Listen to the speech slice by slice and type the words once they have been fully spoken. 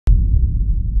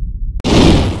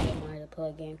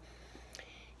plug-in.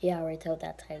 Yeah, I already told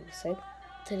that title. So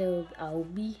today I will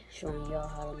be showing y'all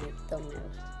how to make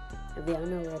thumbnails. If y'all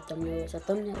know what a thumbnail is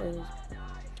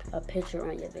a picture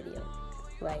on your video,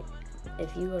 right?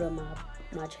 If you go to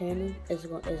my channel, there's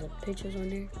pictures on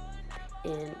there,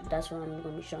 and that's what I'm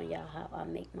gonna be showing y'all how I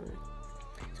make mine.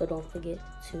 So don't forget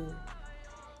to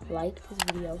like this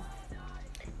video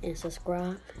and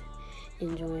subscribe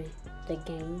and join the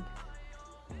game,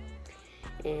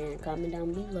 and comment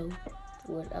down below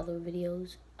what other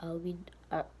videos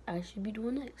I should be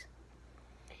doing next.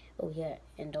 Oh yeah,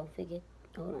 and don't forget,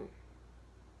 hold on,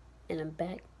 and I'm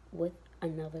back with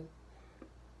another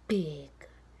big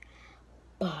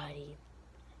body.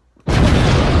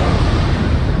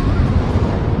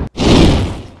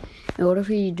 In order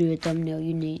for you to do a thumbnail,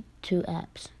 you need two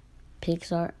apps,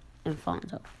 PicsArt and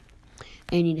Fonto.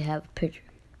 And you need to have a picture.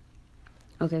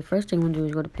 Okay, first thing I'm going to do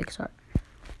is go to PicsArt.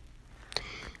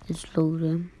 It's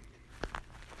loading.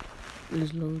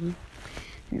 It's loading.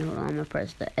 And hold on, I'm going to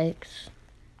press the X.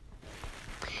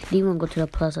 Then you want to go to the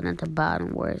plus and at the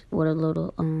bottom where it's with a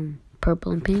little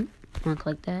purple and pink. I'm going to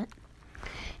click that.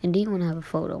 And then you want to have a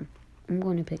photo. I'm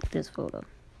going to pick this photo.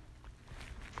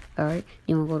 Alright,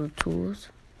 you want to go to Tools,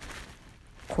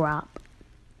 Crop.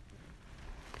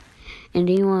 And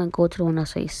then you want to go to the one that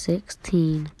says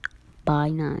 16 by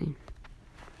 9.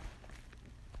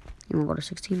 You want to go to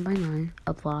 16 by 9,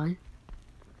 Apply. And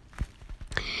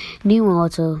then you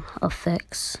want to go to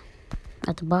Effects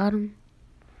at the bottom.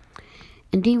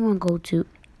 And then you want to go to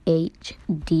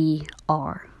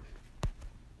HDR.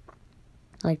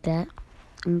 Like that.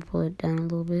 I'm going to pull it down a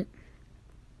little bit.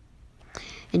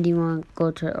 And then you want to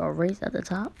go to Erase at the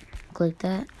top. Click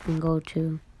that and go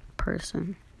to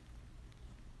Person.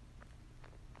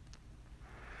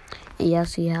 And y'all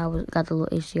see how it got the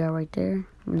little HDR right there?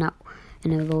 Not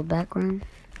in a little background.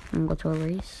 I'm going to go to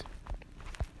Erase.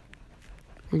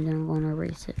 And then I'm going to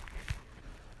erase it.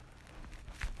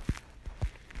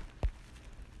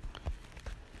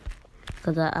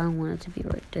 Because I don't want it to be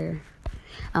right there.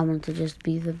 I want it to just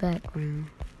be the background.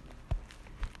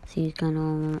 See, it's kind of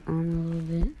on a little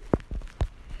bit.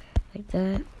 Like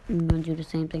that. I'm going to do the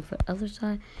same thing for the other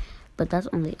side. But that's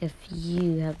only if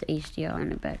you have the HDR in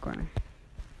the background.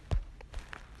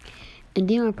 And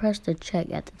then I press the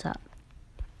check at the top.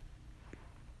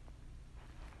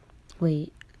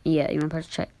 Wait, yeah, you want to press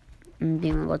check. And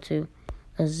then we go to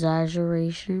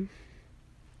exaggeration.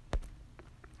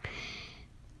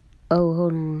 Oh,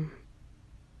 hold on.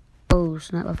 Oh,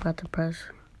 snap, I forgot to press.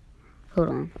 Hold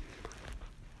on.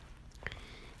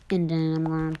 And then I'm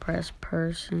going to press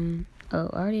person. Oh,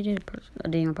 I already did person.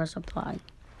 Then you want to press apply.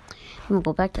 You want to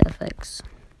go back to effects.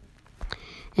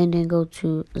 And then go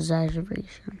to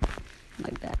exaggeration.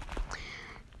 Like that.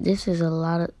 This is a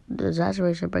lot of, the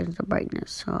exaggeration brings the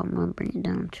brightness, so I'm going to bring it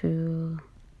down to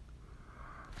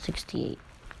 68.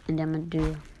 And then I'm going to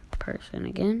do person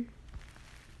again.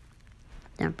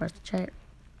 Then press the check,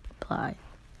 apply.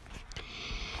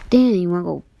 Then you want to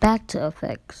go back to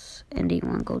effects, and then you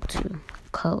want to go to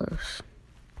colors.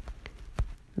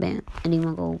 Bam. And then you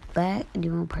want to go back, and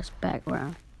you want to press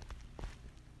background.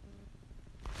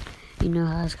 You know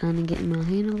how it's kind of getting my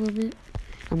hand a little bit?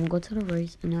 I'm going to go to the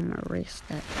erase, and I'm going to erase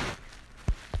that.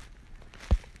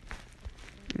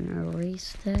 I'm going to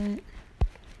erase that.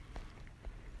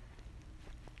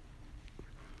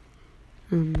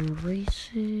 I'm going to erase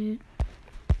it.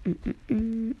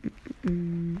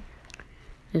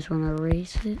 Just want to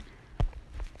erase it.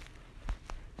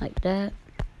 Like that.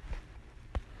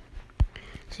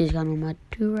 See, it's got on my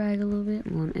do-rag a little bit.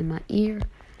 I'm going in my ear.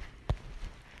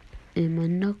 And my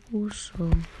knuckles,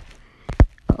 so...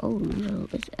 Oh no,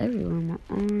 it's everywhere on my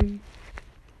arm.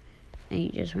 And you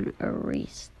just want to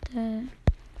erase that.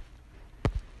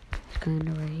 It's kind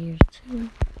of right here too.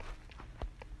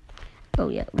 Oh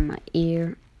yeah, with my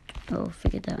ear. Oh,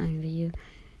 forget that on video.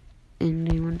 And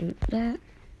then you want to do that.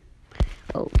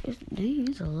 Oh, dang,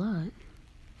 it's a lot.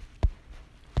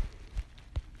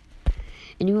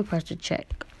 And you want to press the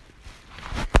check.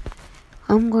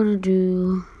 I'm going to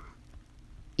do...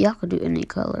 Y'all could do any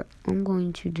color. I'm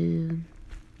going to do...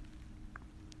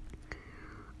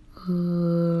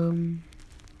 I'm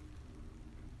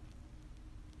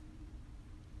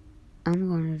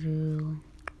going to do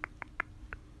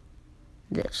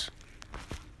this.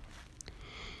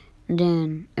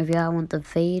 Then, if y'all want the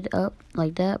fade up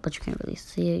like that, but you can't really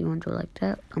see it, you want to do it like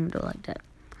that, I'm going to do it like that.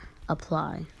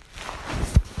 Apply.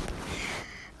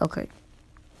 Okay.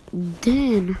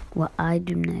 Then, what I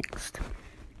do next,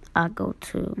 I go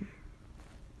to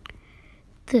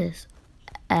this,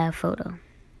 add photo.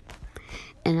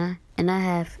 And I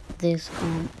have this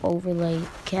overlay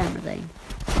camera thing.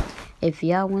 if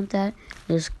y'all want that,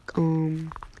 just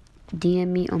DM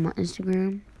me on my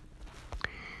Instagram.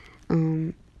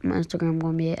 My Instagram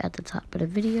gonna be at the top of the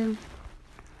video.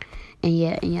 And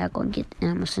yeah, and y'all gonna get, and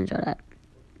I'm gonna send y'all that.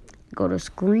 Go to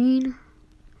screen,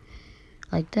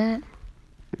 like that.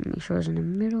 Make sure it's in the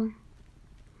middle.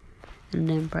 And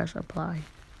then press apply.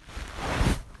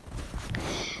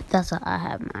 That's how I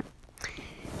have mine.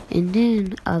 And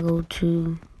then I go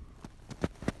to,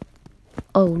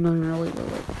 oh, no, wait.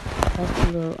 Press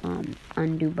the little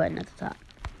undo button at the top.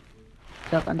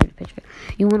 So I can undo the picture.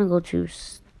 You want to go to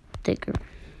sticker.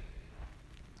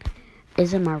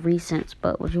 It's in my recents,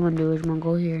 but what you want to do is you want to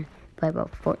go here, play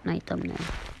about Fortnite thumbnail.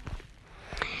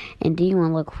 And then you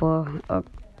want to look for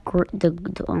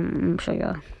let me show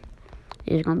y'all.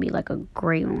 It's going to be like a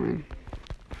gray one.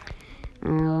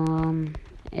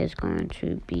 It's going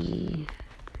to be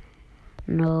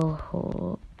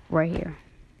right here.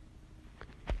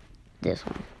 This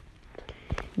one.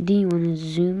 Then you want to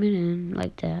zoom it in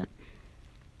like that.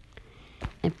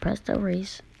 And press the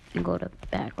erase and go to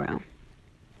background.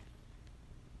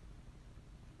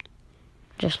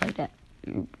 Just like that.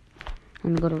 I'm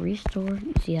going to go to restore.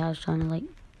 You see how it's trying to like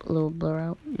a little blur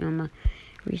out? You know, I'm going to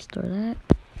restore that.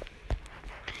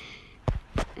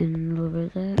 And a little bit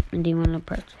of that. And then you want to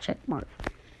press the check mark.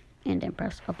 And then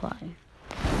press apply.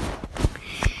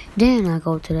 Then I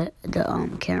go to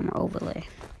the camera overlay.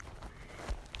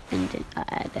 And then I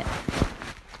add that.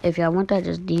 If y'all want that,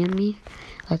 just DM me.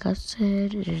 Like I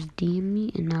said, just DM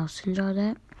me and I'll send y'all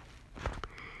that.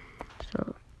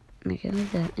 So make it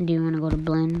like that. And then you want to go to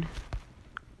blend,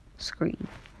 screen,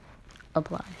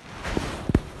 apply.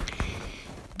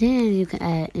 Then you can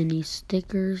add any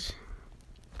stickers.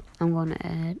 I'm going to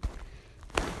add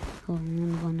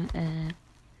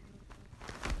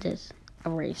this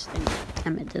erase thing. I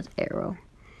meant this arrow.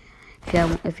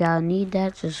 If y'all need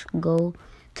that, just go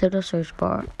to the search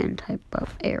bar and type up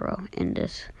arrow, and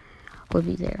this will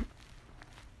be there.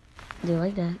 Do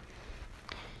like that.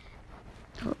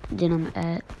 So then I'm gonna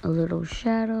add a little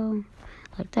shadow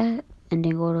like that, and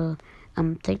then go to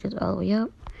take this all the way up.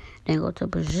 Then go to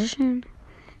position,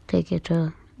 take it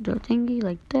to the thingy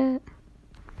like that,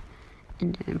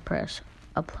 and then press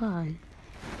apply.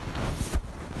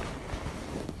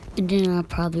 And then I'll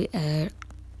probably add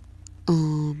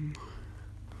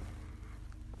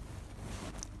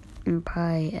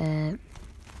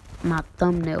my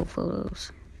thumbnail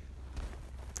photos.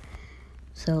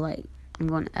 So like I'm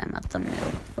going to add my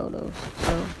thumbnail photos.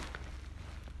 So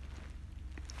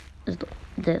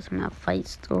this my fight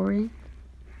story.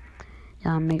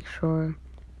 Y'all make sure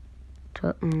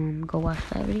to go watch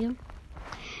that video.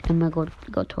 I'm gonna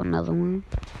go to another one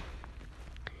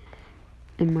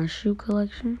in my shoe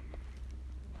collection.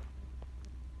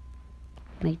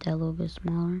 Make that a little bit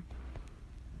smaller.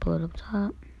 Pull it up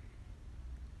top.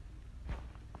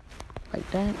 Like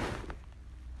that.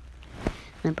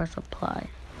 Then press apply.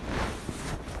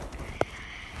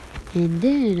 And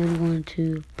then I'm going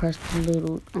to press the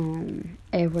little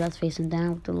arrow that's facing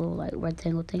down with the little like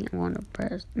rectangle thing. I'm going to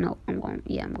press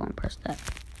press that.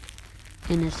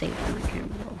 And then save it on my camera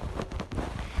roll.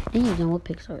 Then you're done with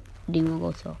Pixar. Then you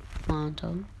will go to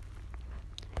Monto.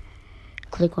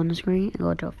 Click on the screen and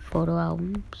go to photo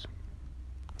albums.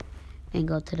 And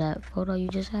go to that photo you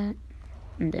just had.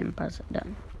 And then press it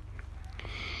done.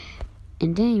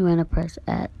 And then you want to press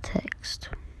add text.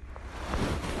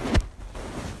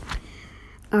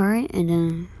 Alright, and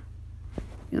then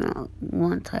you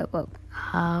want to type up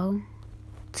how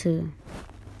to.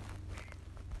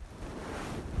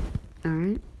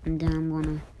 Alright, and then I'm going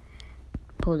to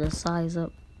pull the size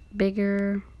up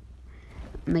bigger.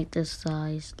 Make this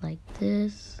size like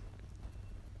this.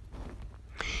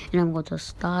 And I'm going to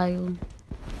style.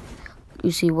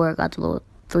 You see where I got the little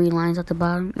 3 lines at the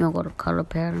bottom? You'll go to color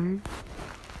pattern,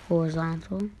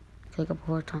 horizontal. Click up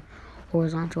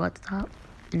horizontal at the top.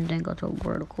 And then go to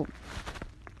vertical.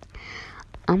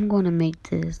 I'm going to make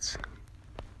this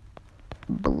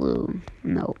blue.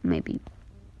 No, maybe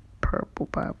purple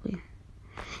probably.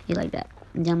 Yeah, like that.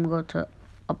 And then I'm going to go to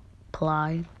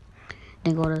apply.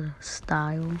 Then go to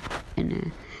style. And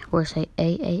then where it say A.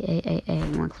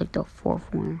 You want to click the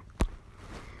 4th one.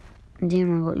 And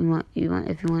then if you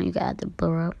want, you can add the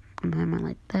blur up. I'm having mine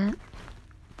like that.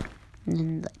 And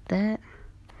then like that.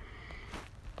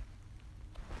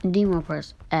 And then you want to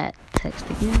press add text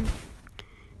again.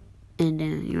 And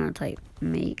then you want to type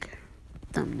make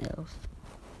thumbnails.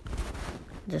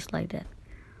 Just like that.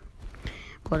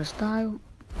 Go to style,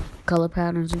 color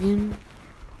patterns again,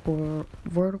 or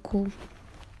vertical.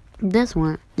 This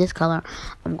color,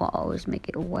 I'm going to always make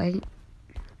it white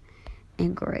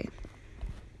and gray.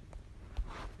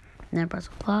 Then press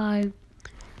apply,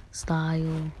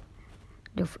 style,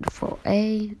 the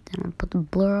 4A. Then I'm gonna put the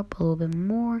blur up a little bit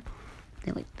more.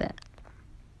 Then like that.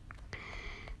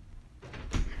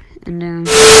 And then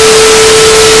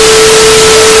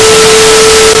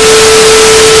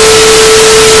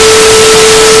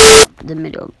the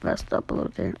middle messed up a little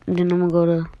bit. And then I'm gonna go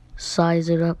to size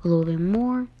it up a little bit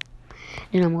more.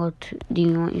 Then I'm going to,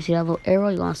 you see that little arrow?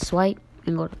 You're gonna swipe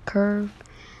and go to curve.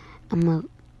 I'm gonna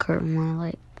curve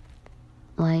mine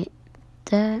like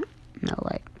that. No,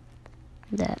 like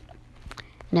that.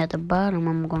 And at the bottom,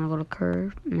 I'm gonna go to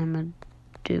curve and I'm gonna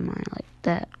do mine like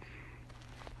that.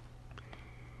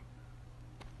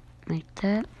 Like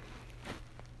that.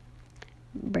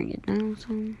 Bring it down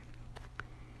some.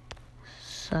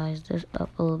 Size this up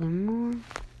a little bit more.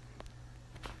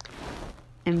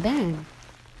 And bam.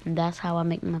 That's how I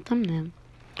make my thumbnail.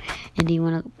 And then you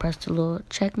want to press the little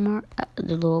check mark, the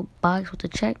little box with the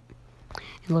check,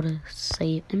 and go to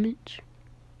save image.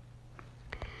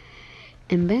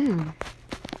 And bam.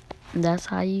 That's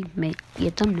how you make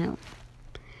your thumbnail.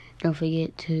 Don't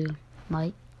forget to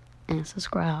like and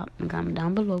subscribe and comment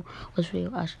down below what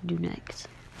video I should do next.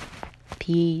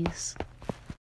 Peace.